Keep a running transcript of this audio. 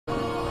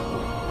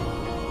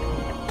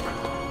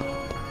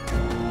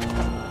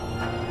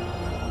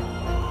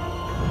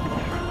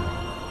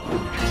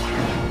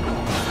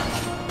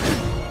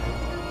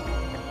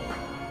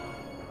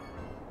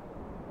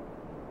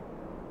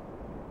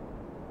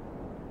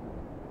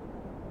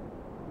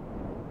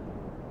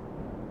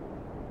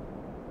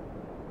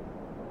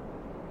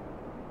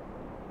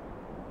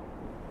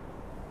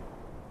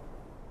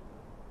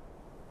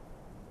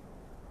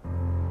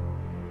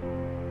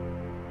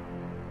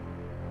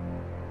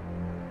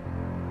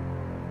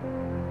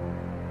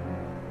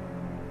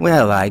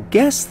Well, I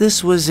guess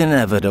this was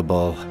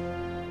inevitable.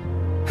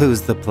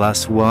 Who's the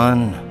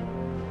 +1?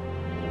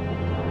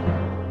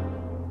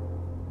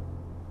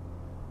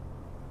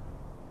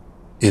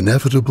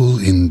 Inevitable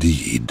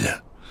indeed.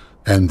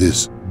 And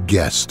this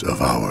guest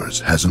of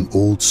ours has an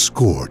old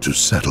score to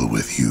settle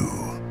with you.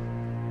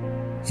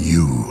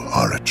 You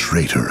are a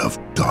traitor of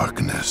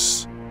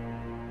darkness,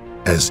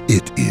 as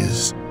it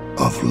is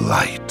of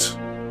light.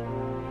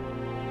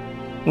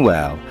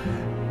 Well,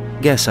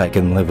 guess I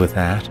can live with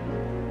that.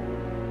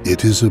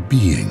 It is a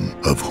being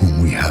of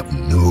whom we have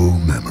no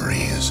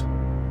memories.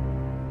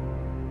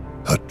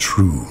 A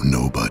true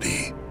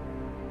nobody,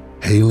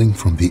 hailing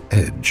from the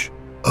edge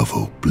of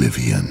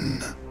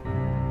oblivion.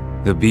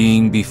 The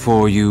being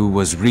before you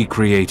was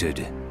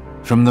recreated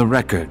from the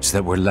records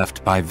that were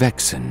left by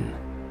Vexen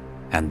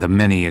and the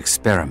many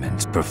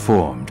experiments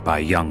performed by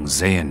young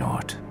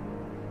Xehanort.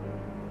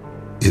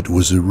 It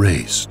was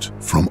erased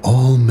from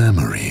all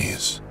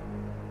memories,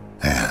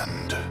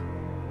 and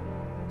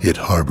it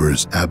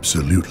harbors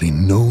absolutely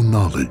no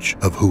knowledge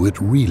of who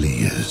it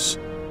really is.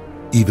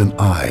 Even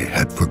I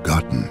had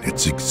forgotten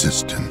its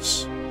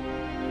existence.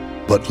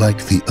 But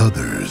like the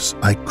others,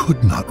 I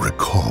could not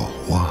recall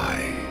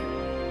why.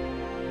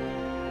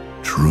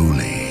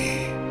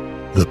 Truly,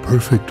 the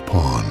perfect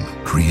pawn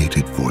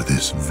created for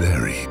this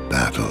very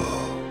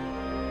battle.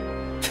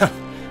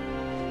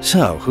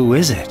 So, who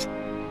is it?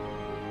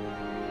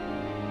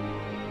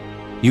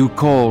 You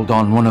called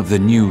on one of the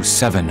new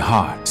 7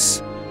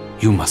 hearts.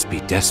 You must be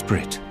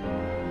desperate.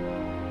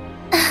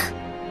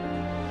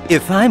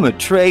 If I'm a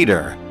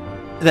traitor,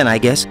 then I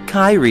guess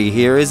Kyrie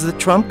here is the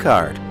trump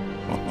card.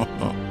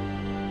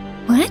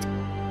 What?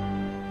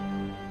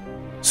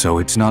 So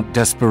it's not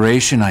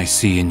desperation I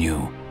see in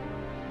you.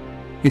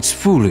 It's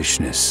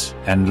foolishness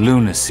and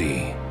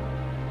lunacy.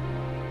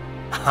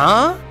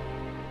 Huh?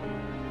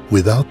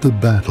 Without the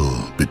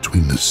battle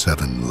between the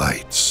 7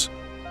 lights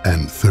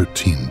and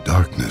 13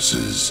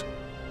 darknesses,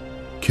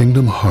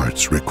 Kingdom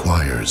Hearts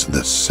requires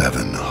the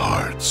 7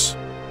 hearts.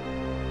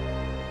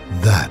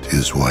 That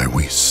is why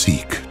we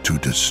seek to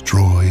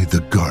destroy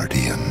the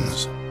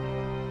Guardians.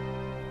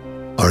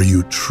 Are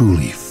you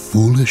truly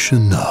foolish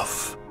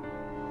enough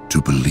to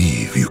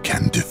believe you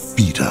can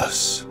defeat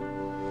us?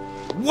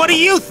 What do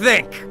you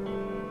think?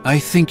 I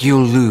think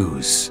you'll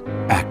lose,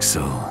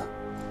 Axel.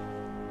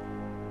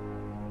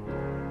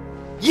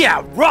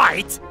 Yeah,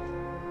 right!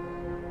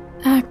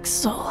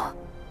 Axel.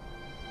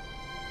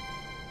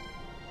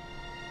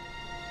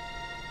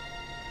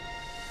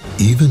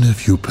 Even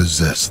if you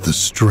possess the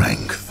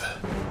strength,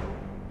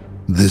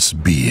 this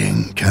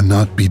being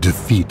cannot be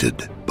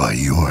defeated by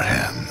your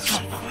hands.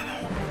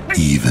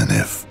 Even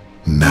if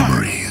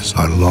memories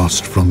are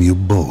lost from you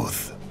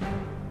both.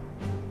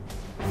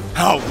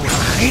 All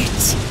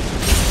right.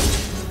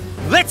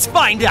 Let's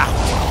find out.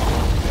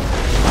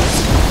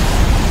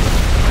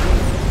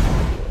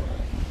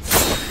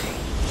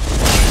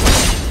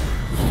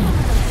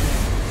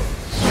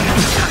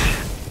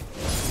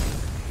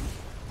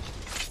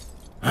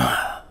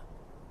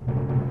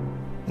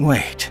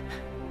 Wait.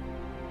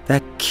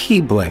 That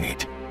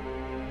Keyblade.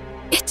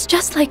 It's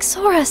just like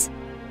Sora's.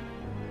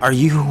 Are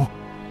you...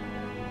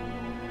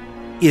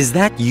 Is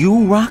that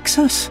you,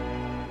 Roxas?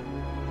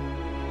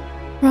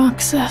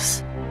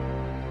 Roxas.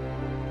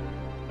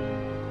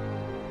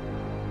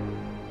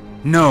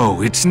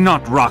 No, it's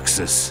not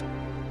Roxas.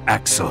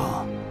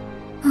 Axel.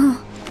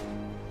 Oh.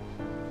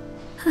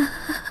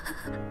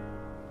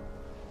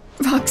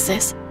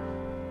 Roxas.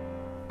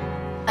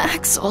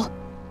 Axel.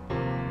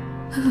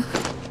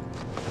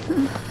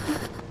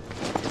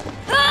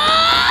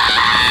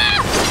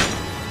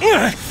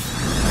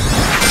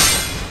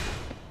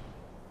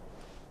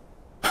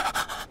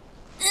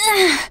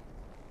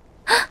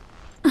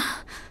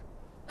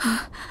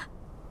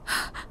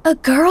 A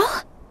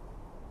girl?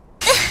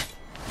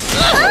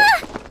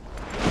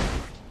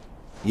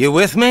 You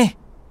with me?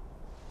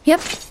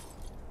 Yep.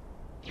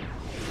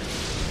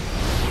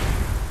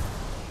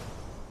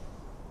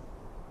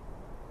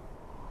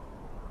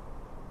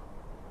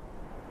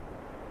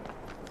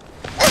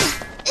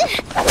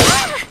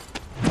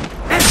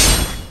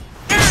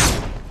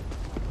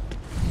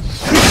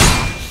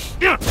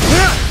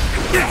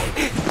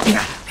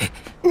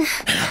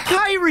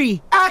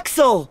 Kyrie!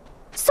 Axel!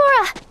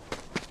 Sora!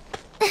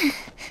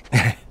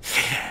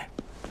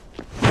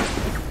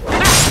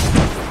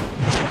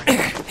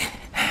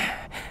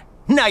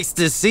 Nice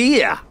to see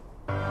ya!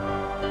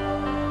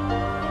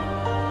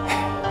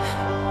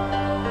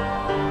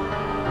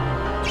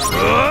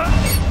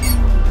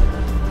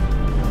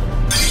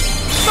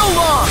 So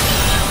long!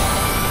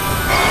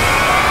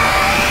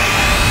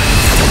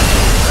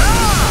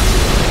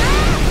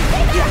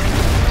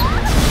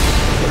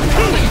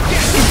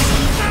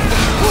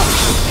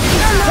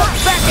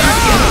 Back at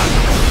you!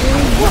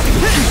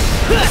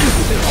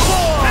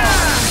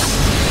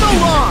 So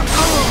long!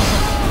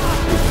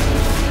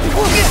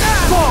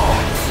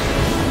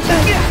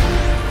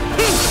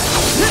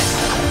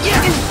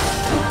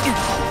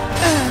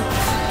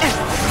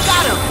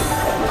 Got him!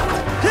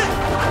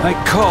 I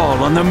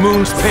call on the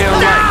moon's pale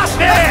light.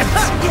 Stop it!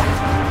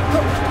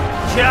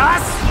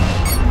 Just...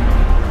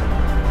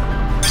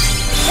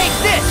 take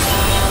this!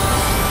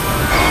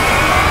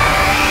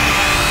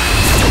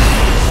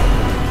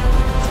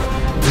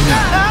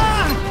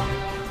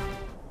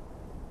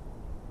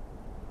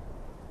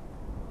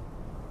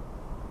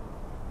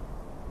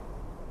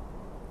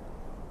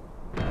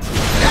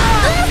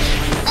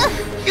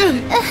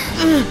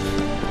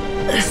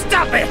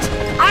 Stop it!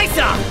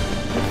 Isa!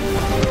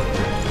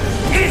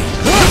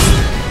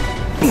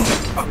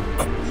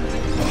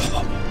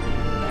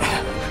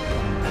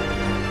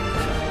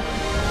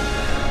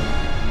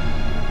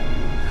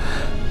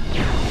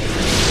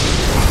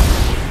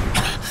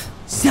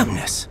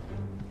 Xemas.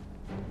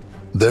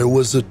 There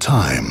was a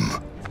time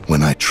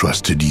when I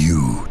trusted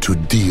you to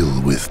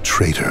deal with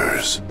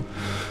traitors.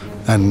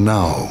 And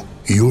now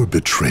your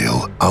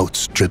betrayal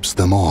outstrips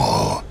them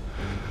all.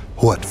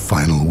 What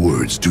final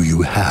words do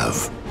you have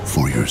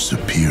for your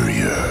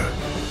superior?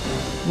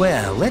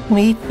 Well, let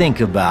me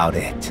think about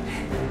it.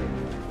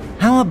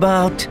 How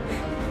about...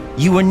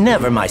 you were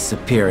never my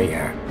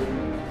superior?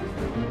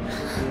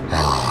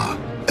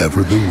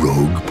 Ever the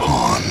rogue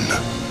pawn.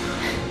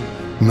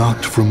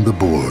 Knocked from the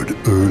board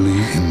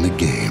early in the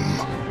game.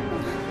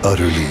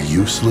 Utterly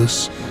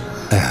useless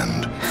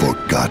and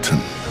forgotten.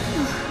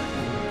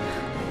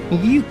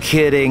 Are you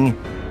kidding?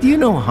 Do you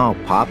know how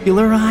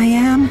popular I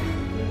am?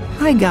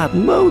 I got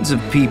loads of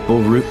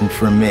people rooting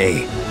for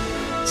me.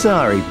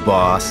 Sorry,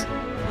 boss.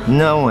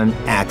 No one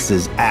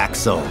axes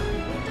Axel.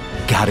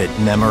 Got it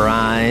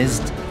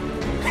memorized?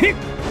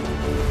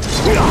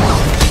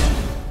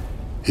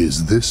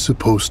 Is this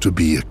supposed to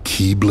be a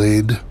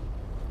keyblade?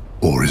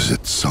 Or is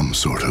it some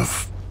sort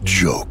of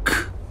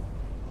joke?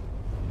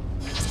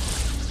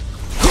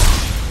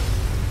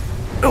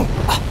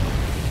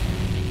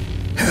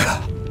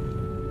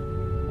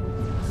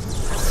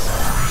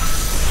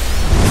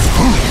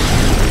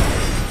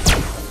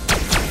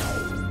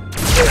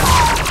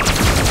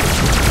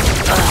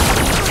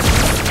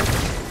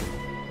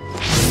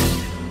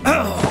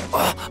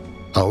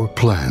 Our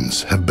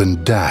plans have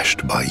been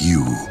dashed by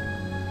you.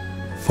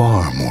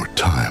 Far more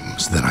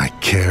times than I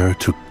care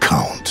to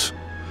count.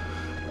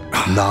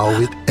 Now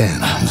it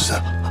ends.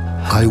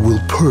 I will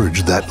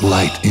purge that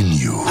light in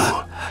you.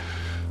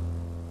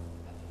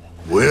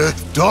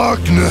 With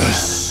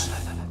darkness.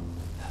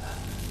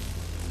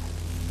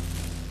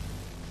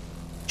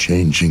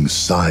 Changing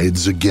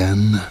sides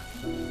again?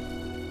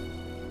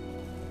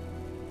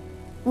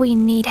 We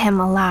need him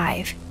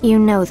alive. You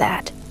know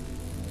that.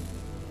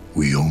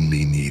 We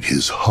only need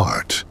his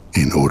heart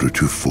in order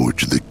to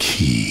forge the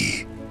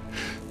key.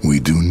 We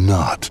do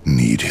not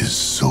need his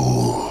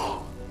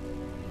soul.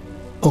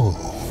 Oh,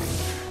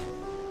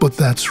 but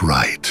that's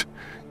right.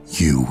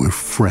 You were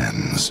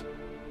friends.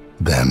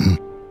 Then,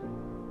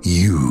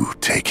 you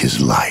take his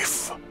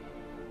life.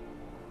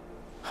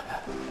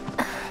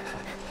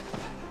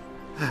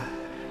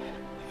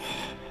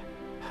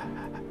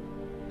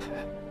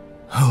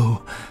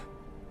 Who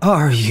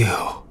are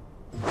you?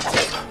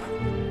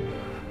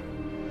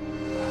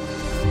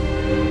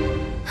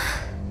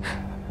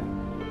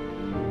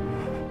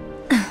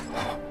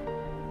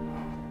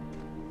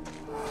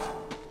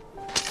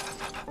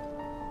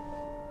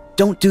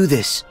 Don't do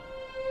this.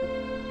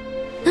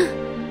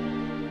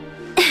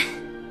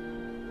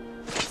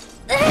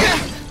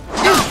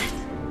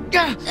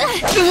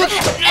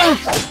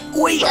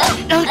 Wait!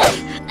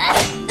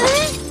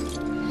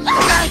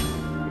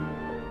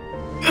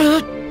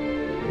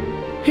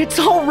 It's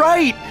all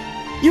right!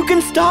 You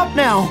can stop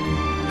now!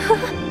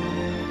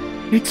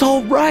 It's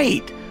all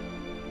right!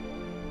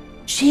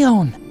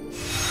 Xion!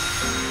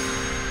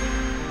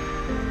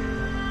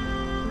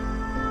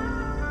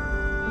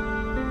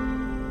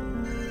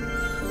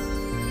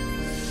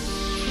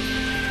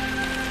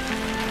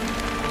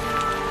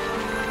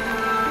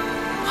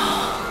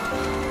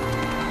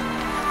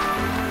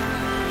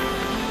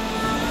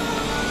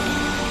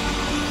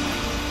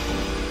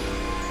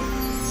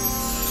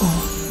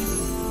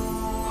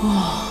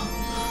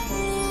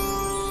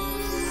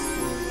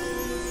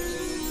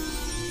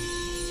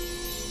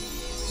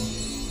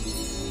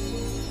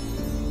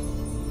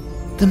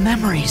 The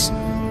memories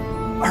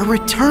are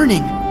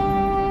returning.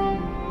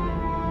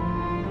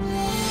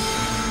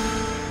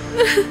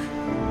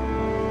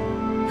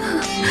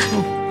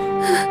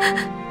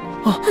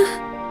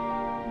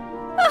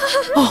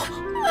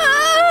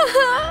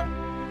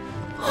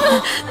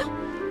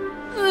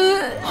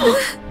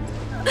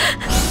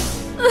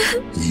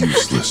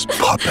 Useless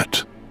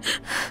puppet.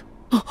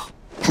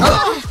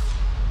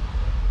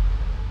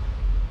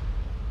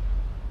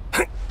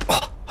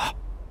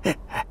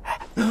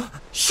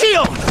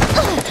 Xion!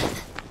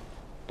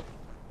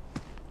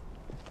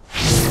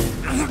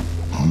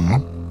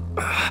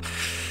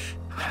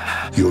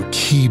 Your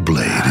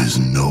keyblade is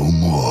no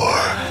more.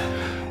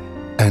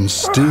 And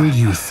still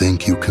you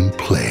think you can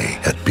play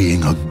at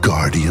being a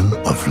guardian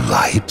of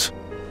light?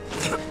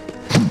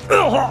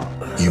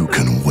 You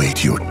can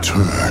wait your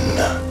turn.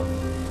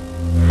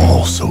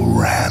 Also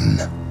ran.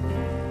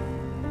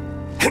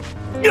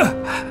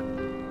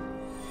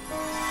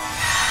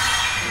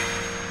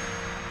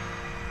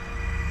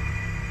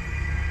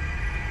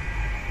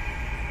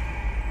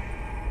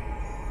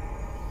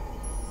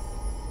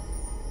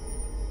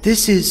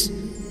 This is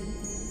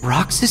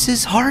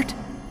Roxas's heart?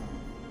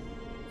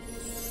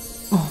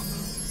 Oh.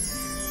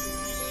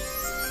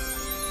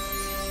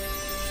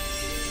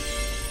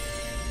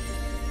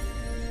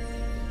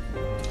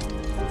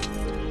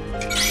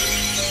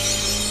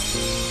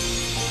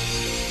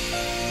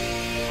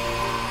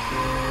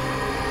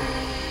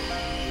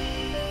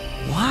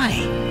 Why?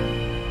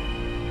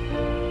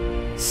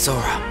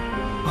 Sora.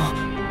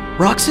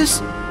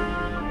 Roxas?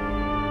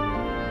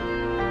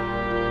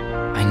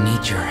 I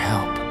need your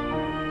help.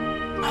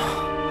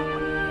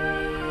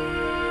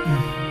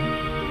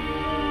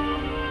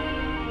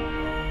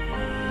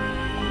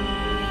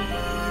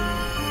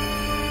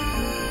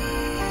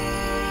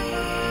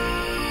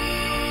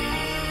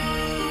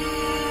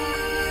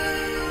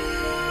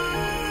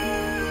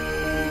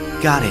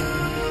 Got it.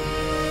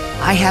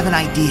 I have an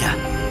idea.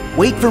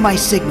 Wait for my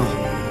signal.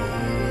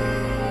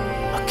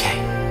 Okay.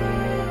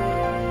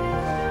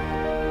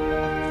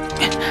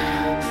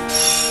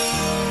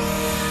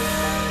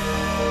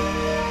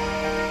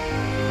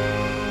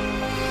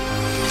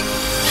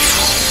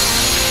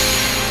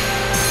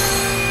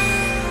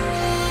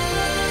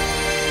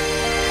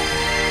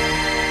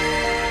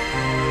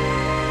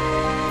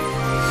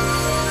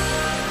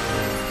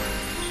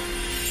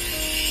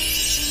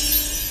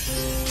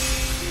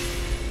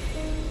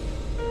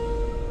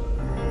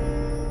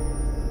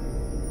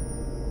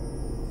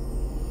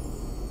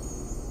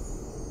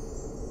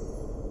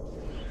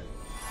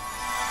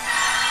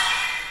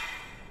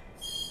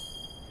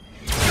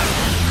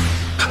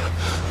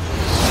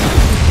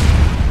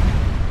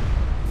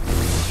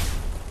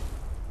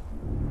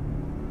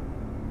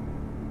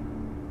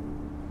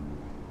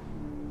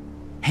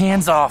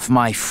 Hands off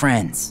my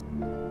friends.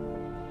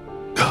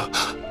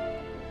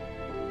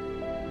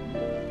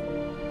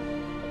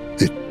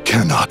 It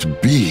cannot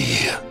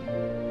be.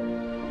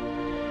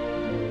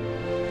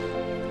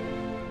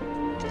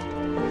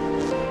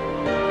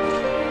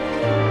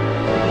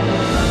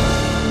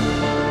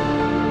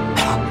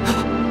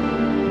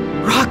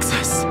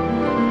 Roxas!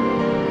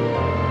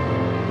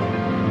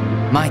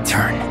 My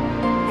turn.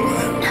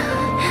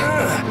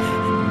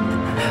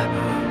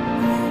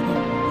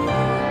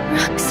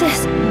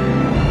 Roxas.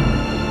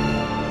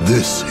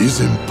 This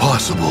is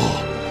impossible.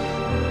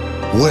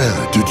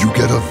 Where did you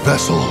get a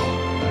vessel?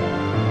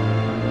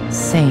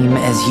 Same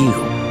as you.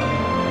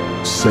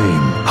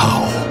 Same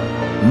how?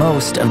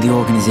 Most of the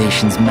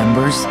organization's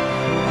members,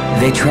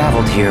 they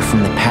traveled here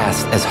from the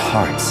past as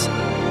hearts.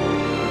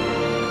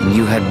 And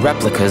you had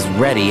replicas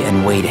ready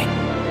and waiting.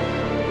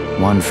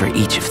 One for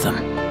each of them.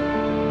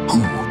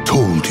 Who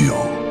told you?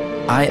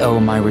 I owe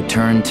my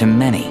return to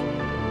many.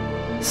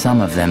 Some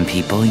of them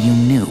people you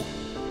knew.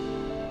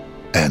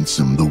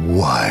 Ansem the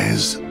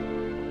Wise,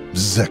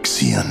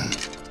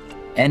 Xion.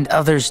 And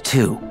others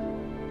too.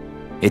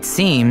 It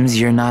seems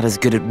you're not as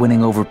good at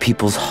winning over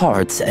people's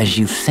hearts as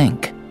you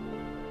think.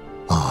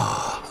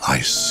 Ah,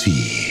 I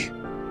see.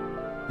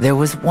 There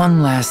was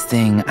one last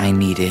thing I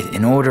needed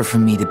in order for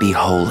me to be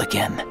whole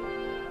again.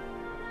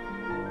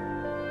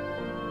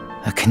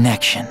 A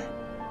connection.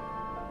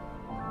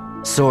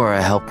 Sora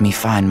helped me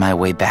find my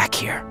way back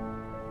here.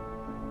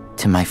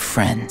 To my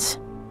friends.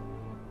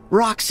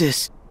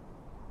 Roxas!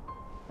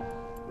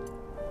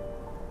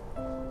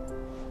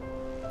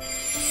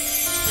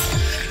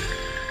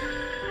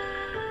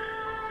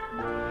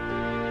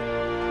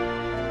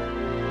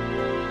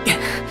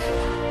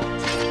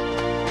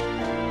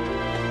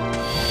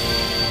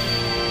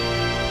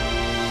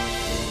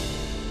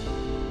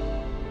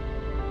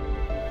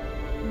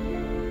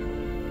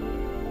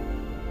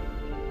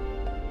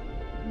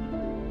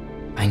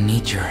 I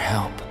need your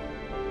help.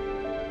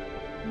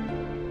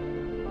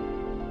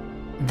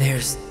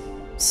 There's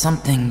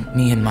something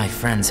me and my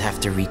friends have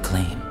to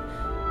reclaim.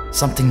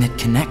 Something that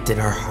connected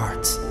our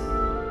hearts.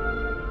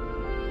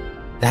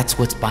 That's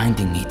what's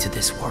binding me to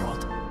this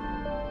world.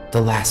 The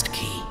last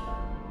key.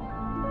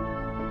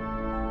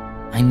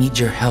 I need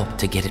your help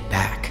to get it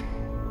back.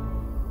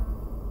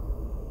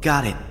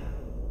 Got it.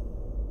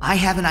 I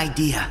have an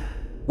idea.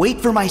 Wait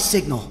for my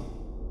signal.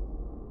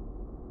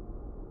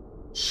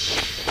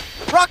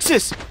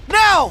 Roxas!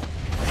 Now!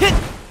 Hit!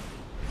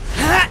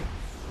 Ha!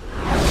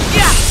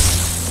 Yeah!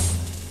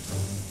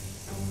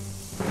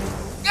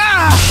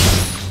 Ah!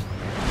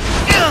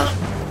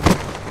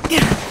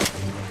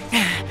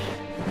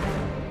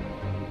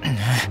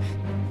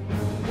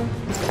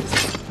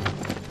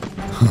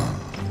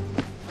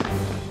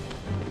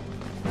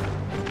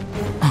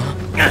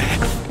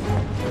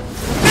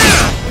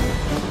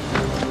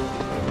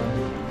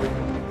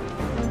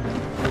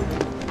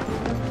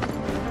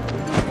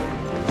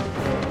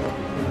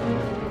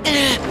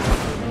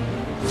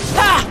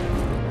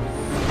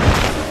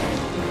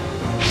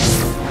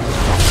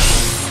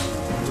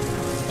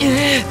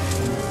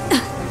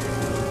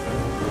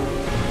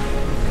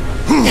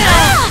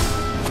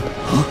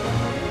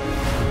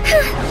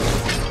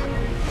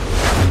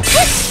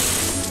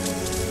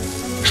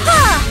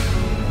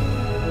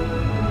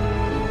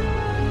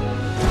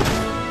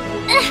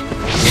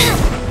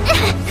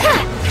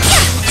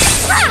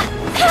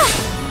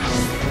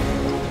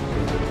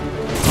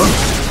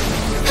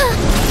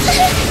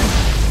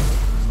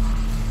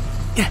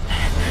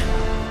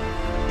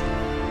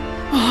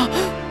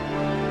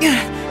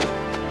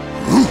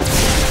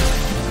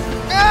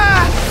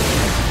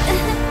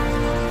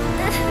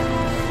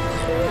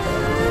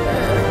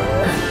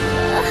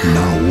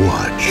 Now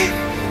watch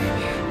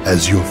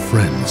as your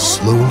friends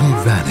slowly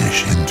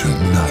vanish into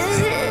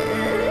nothing.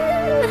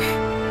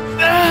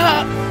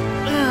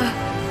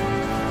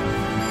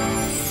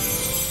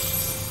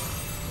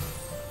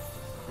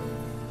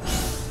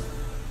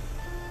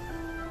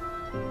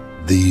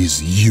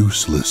 These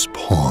useless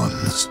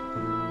pawns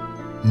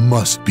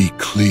must be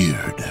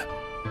cleared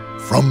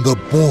from the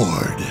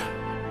board.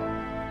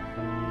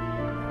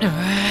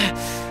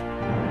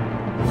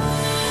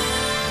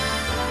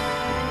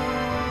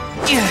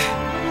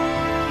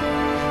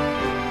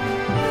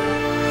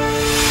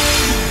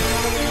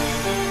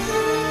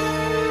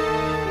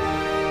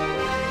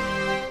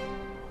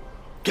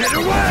 Get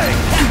away!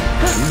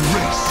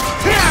 Erase!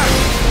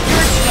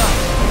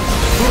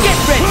 Get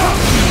ready!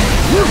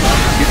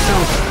 It's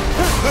over!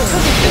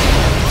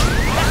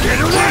 Get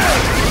away!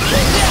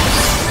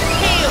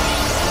 Heal!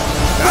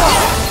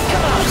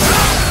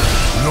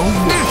 No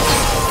more!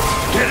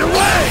 Get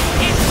away!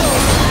 It's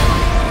over!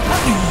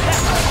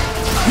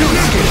 You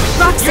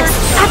escape! Roxas,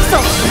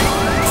 Axel!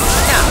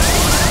 Now,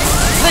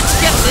 let's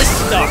get this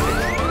started.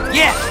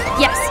 Yeah!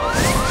 Yes.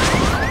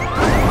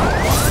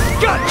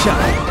 Gotcha!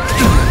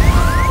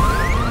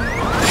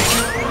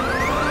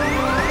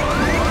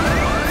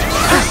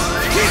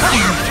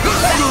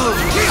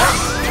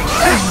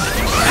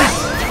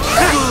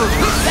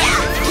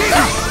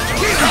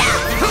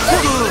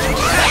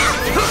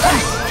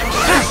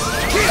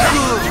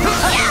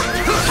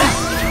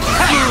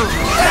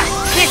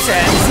 This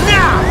ends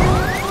now!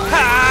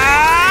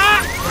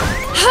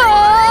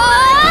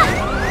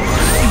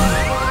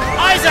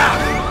 Eyes out!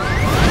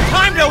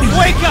 Time to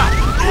wake up!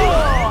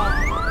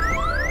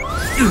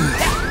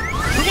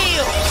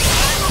 Heal!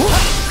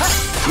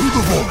 To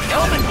the void.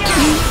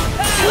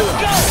 Let's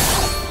go!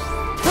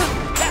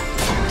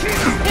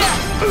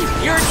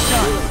 You're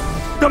done!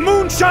 The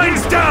moon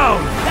shines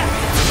down!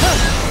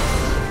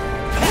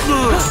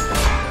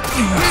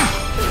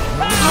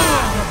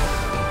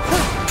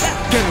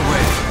 Get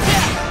away!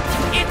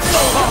 It's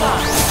over!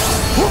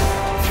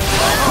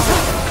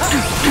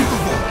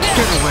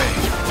 Get away!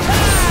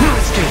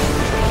 Escape!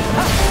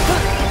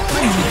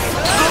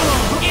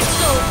 It's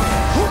over!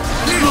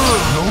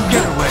 No,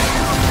 get away!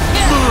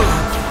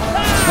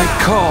 I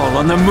call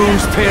on the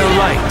moon's pale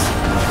light.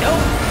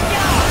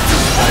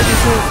 Fight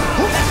is over.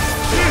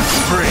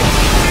 Free!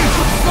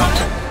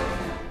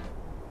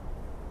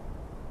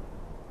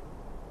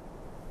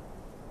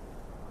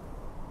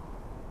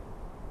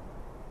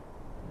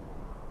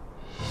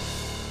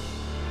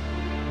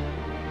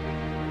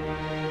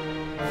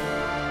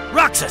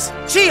 Roxas!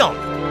 Xion!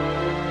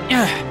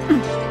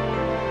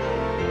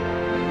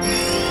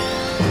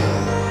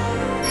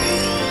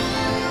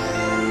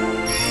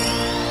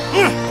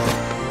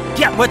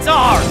 Get what's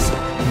ours!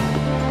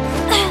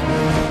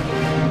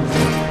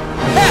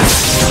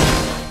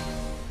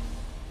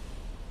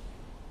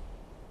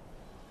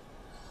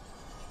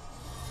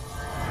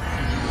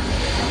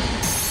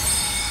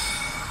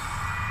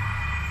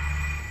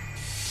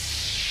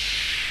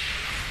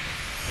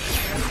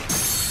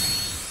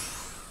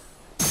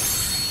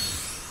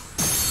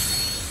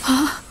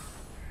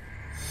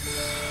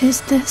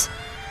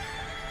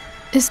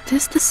 Is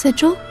this the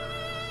sigil?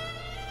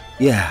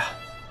 Yeah.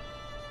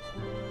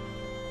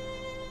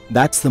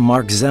 That's the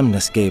mark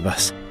Xemas gave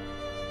us.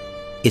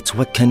 It's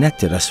what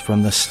connected us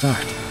from the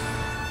start.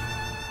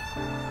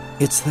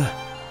 It's the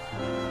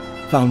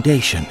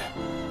foundation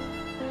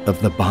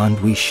of the bond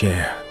we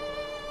share.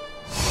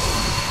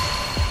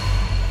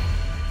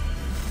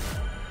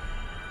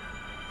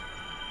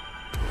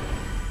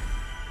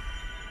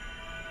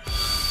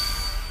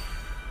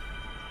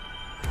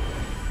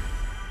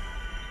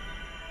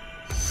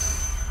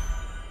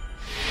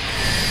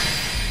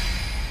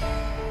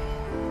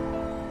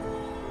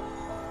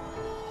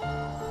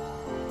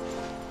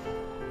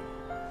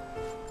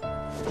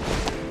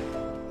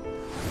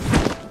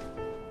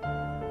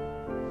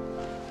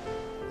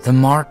 The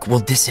mark will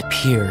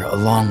disappear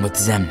along with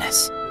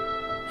Xemas,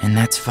 and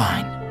that's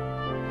fine.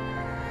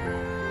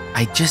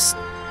 I just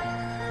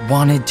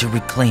wanted to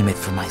reclaim it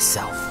for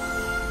myself.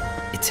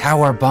 It's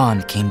how our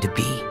bond came to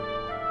be.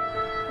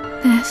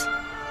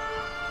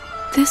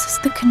 This is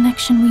the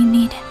connection we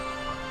needed.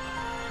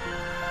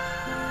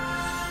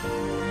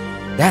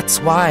 That's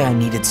why I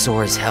needed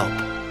Sora's help.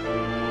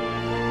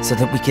 So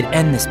that we could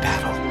end this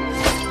battle.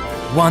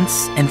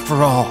 Once and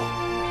for all.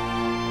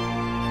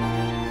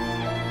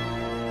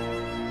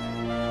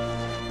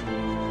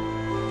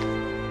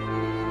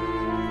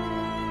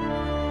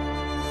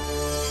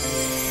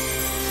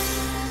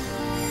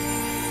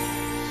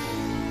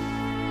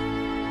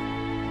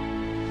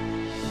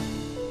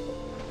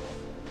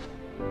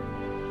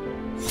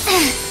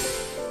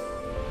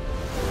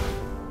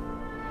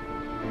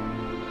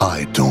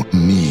 I don't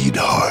need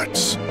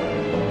hearts.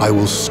 I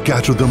will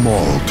scatter them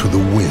all to the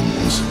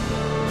winds.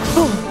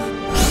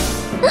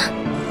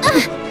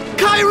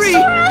 Kyrie!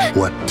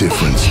 What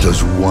difference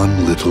does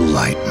one little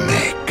light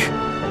make?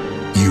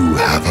 You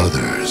have have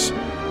others.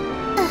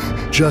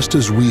 Just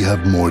as we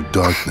have more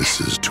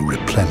darknesses to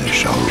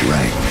replenish our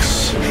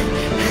ranks.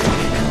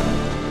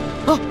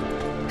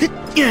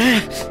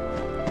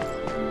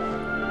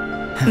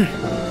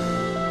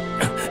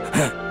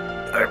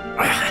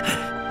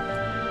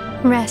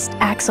 Rest,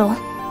 Axel.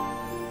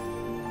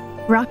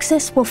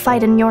 Roxas will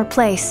fight in your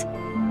place.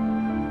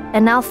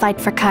 And I'll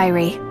fight for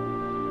Kyrie.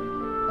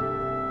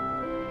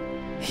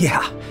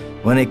 Yeah,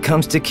 when it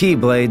comes to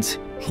Keyblades,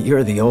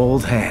 you're the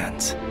old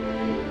hands.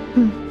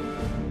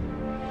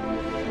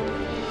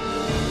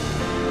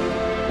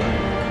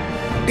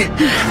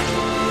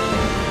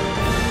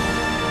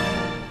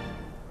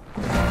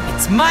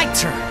 It's my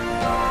turn!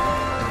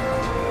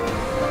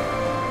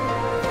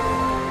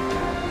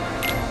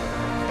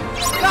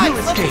 Guys,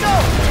 let's go!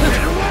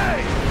 Get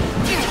away!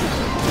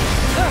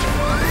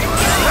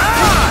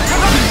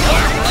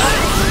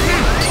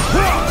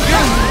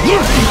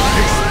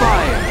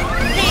 Expire!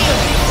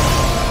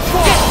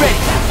 Get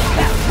ready!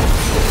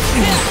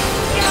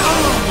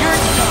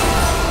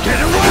 Get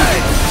away!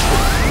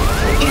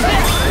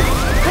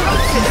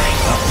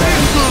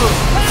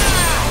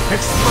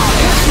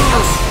 Expire!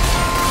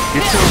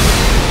 It's over.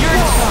 You're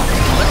done!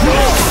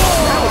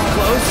 That was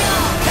close.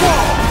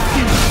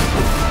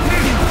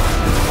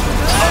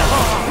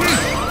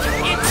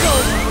 It's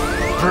over!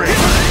 Break.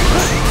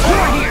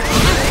 Over here!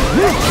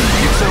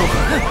 It's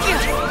over.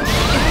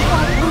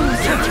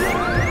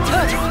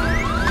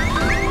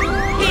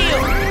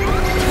 Heal!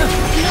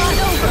 Not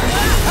over!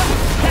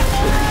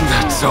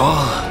 That's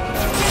all?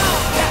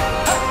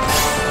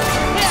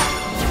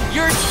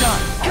 You're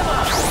done! Come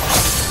on!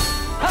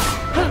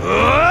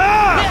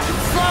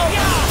 Slow!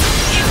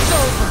 It's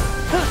over!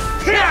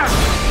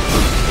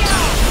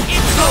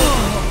 It's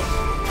over!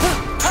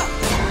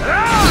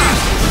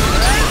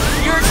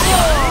 You're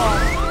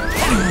done!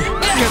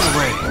 Get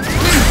away.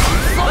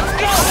 Let's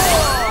go!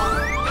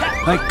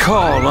 I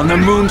call on the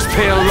moon's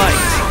pale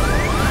light.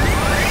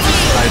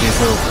 Fight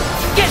is over.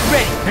 Get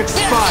ready!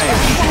 Expire.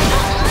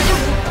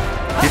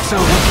 It's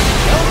over.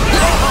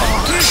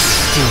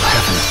 Still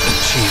haven't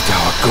achieved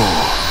our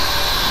goal.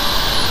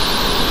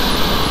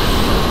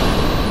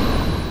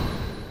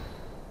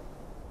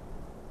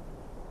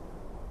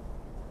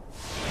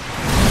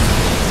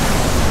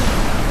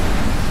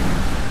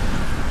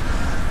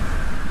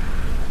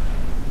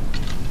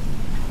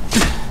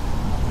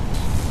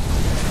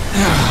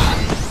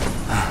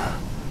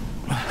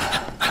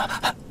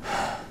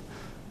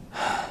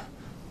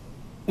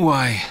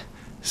 Why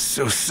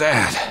so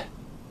sad?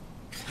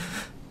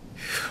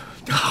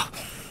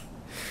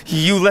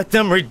 You let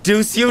them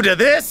reduce you to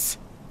this?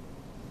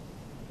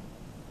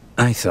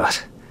 I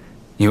thought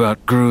you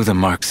outgrew the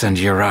marks under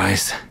your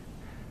eyes.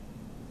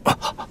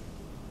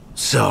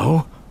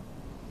 So?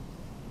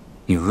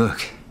 You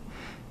look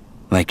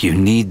like you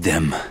need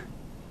them.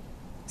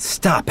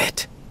 Stop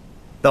it.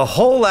 The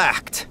whole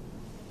act.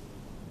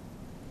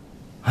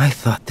 I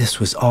thought this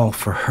was all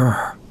for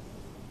her.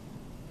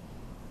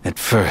 At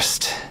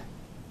first,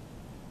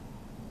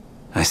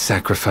 I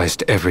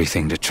sacrificed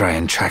everything to try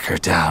and track her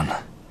down.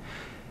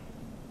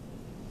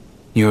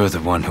 You're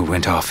the one who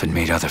went off and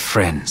made other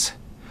friends.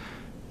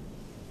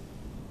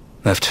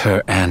 Left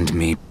her and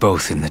me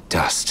both in the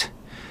dust.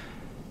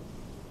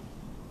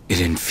 It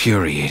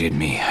infuriated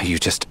me how you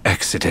just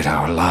exited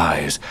our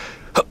lives.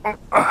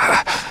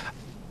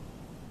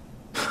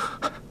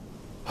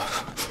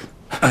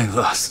 I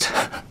lost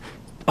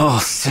all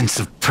sense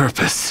of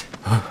purpose.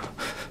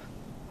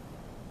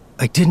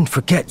 I didn't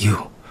forget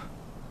you.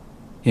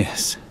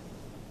 Yes,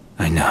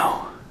 I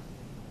know.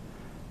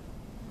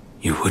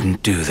 You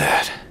wouldn't do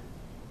that.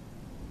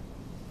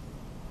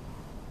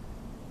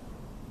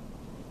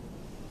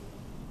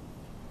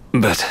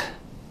 But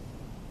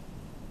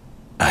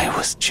I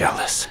was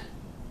jealous.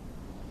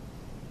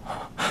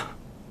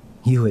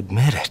 You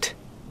admit it.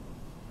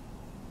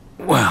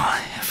 Well,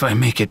 if I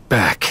make it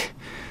back,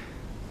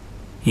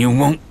 you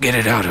won't get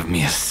it out of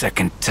me a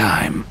second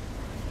time.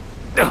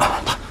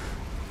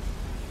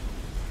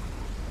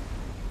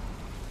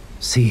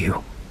 See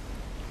you,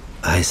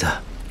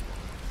 Isa.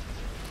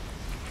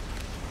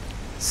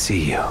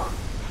 See you,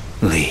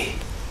 Lee.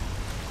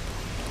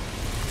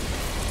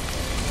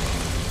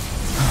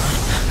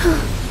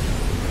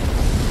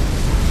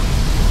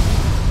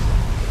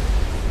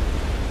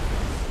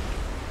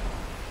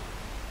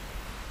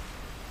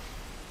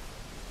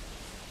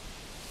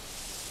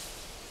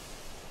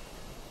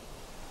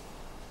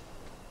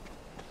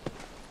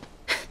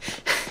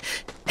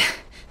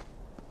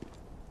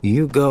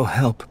 You go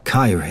help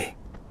Kyrie.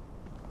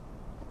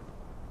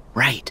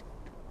 Right.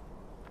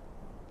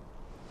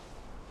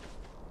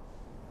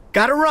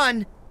 Gotta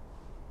run.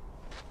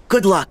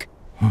 Good luck.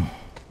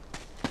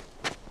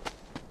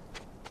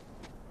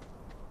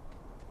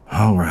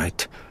 All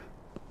right.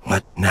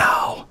 What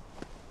now?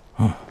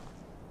 Huh?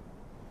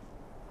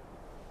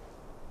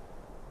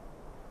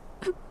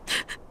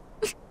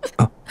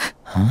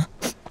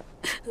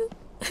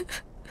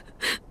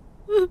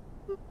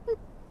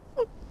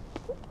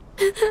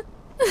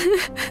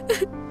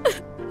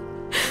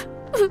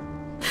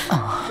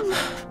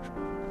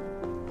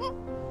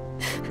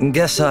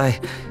 Guess I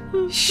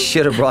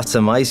should have brought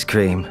some ice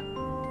cream.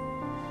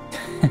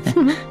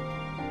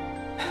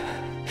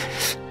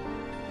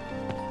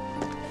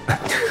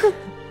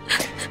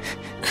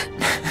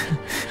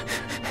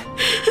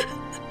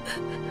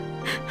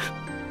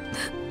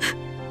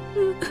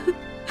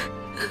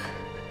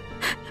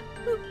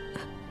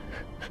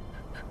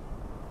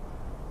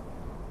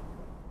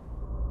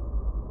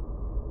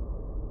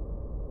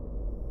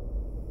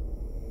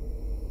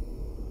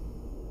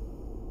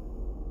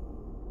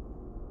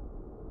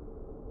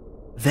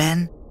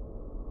 Ven,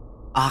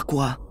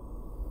 Aqua,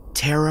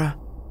 Terra,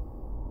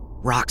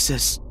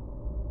 Roxas,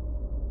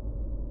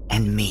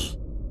 and me.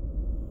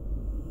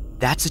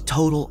 That's a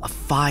total of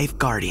 5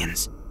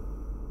 Guardians.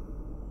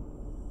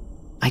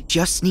 I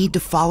just need to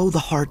follow the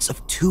hearts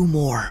of 2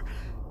 more,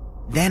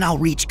 then I'll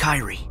reach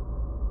Kyrie.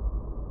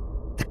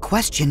 The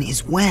question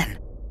is when.